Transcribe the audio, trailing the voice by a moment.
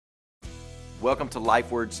Welcome to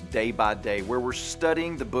Life Words Day by Day, where we're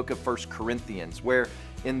studying the book of 1 Corinthians, where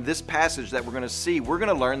in this passage that we're going to see, we're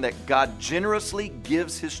going to learn that God generously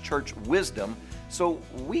gives His church wisdom, so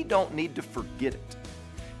we don't need to forget it.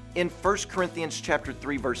 In 1 Corinthians chapter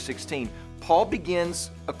 3, verse 16, Paul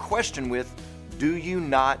begins a question with, "Do you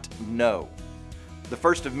not know?" The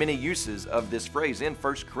first of many uses of this phrase in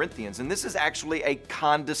 1 Corinthians, and this is actually a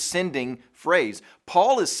condescending phrase.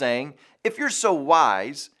 Paul is saying, if you're so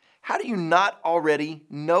wise, how do you not already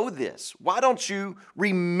know this? Why don't you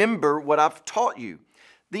remember what I've taught you?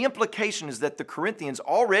 The implication is that the Corinthians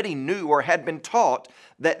already knew or had been taught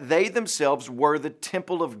that they themselves were the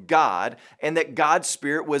temple of God and that God's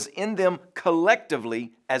Spirit was in them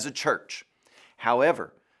collectively as a church.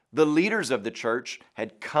 However, the leaders of the church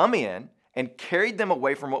had come in and carried them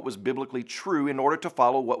away from what was biblically true in order to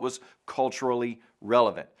follow what was culturally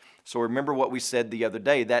relevant. So remember what we said the other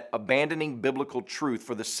day, that abandoning biblical truth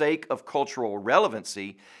for the sake of cultural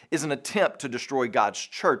relevancy is an attempt to destroy God's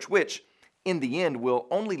church, which in the end will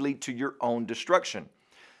only lead to your own destruction.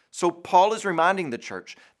 So Paul is reminding the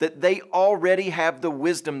church that they already have the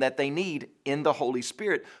wisdom that they need in the Holy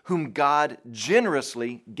Spirit, whom God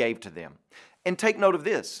generously gave to them. And take note of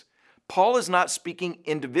this, Paul is not speaking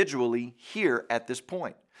individually here at this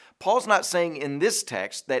point. Paul's not saying in this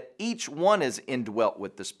text that each one is indwelt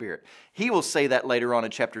with the Spirit. He will say that later on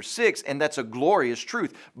in chapter 6, and that's a glorious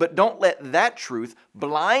truth. But don't let that truth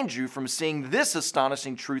blind you from seeing this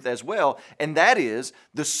astonishing truth as well, and that is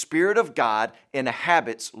the Spirit of God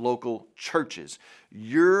inhabits local churches.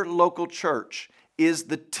 Your local church is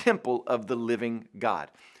the temple of the living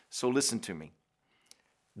God. So listen to me.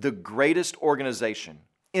 The greatest organization,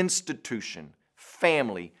 institution,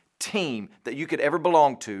 family, team that you could ever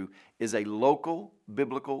belong to is a local,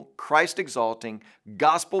 biblical, Christ-exalting,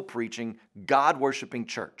 gospel-preaching, God-worshiping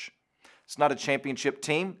church. It's not a championship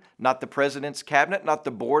team, not the president's cabinet, not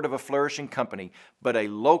the board of a flourishing company, but a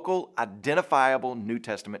local, identifiable New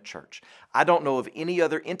Testament church. I don't know of any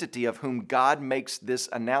other entity of whom God makes this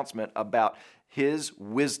announcement about His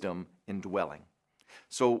wisdom indwelling.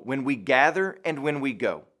 So when we gather and when we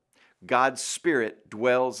go, God's Spirit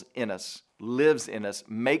dwells in us, lives in us,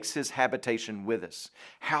 makes His habitation with us.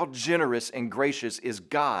 How generous and gracious is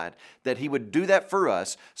God that He would do that for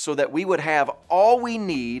us so that we would have all we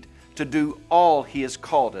need to do all He has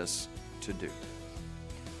called us to do.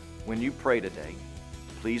 When you pray today,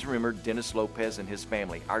 please remember Dennis Lopez and his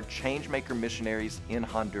family, our Changemaker missionaries in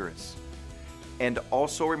Honduras. And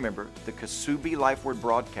also remember the Kasubi Life Word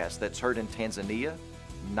broadcast that's heard in Tanzania,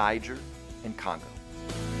 Niger, and Congo.